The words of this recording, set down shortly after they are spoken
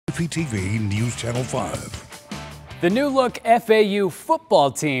WPTV News Channel 5. The new look FAU football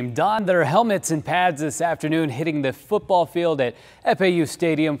team donned their helmets and pads this afternoon, hitting the football field at FAU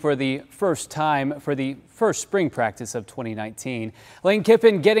Stadium for the first time for the first spring practice of 2019. Lane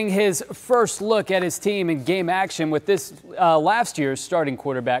Kiffin getting his first look at his team in game action with this last year's starting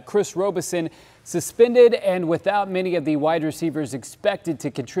quarterback, Chris Robeson, suspended and without many of the wide receivers expected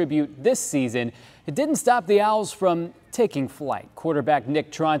to contribute this season. It didn't stop the Owls from taking flight. Quarterback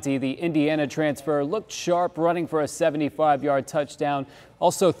Nick Tronti, the Indiana transfer, looked sharp, running for a 75-yard touchdown.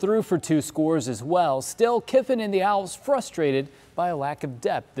 Also threw for 2 scores as well. Still, Kiffin and the Owls frustrated by a lack of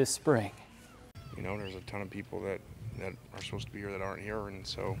depth this spring. You know, there's a ton of people that are supposed to be here that aren't here, and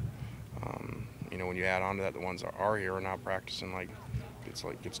so, you know, when you add on to that, the ones that are here are not practicing,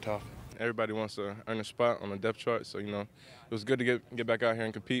 it's tough. Everybody wants to earn a spot on the depth chart, so, you know, it was good to get back out here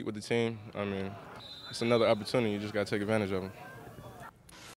and compete with the team. I mean, it's another opportunity. You just got to take advantage of them.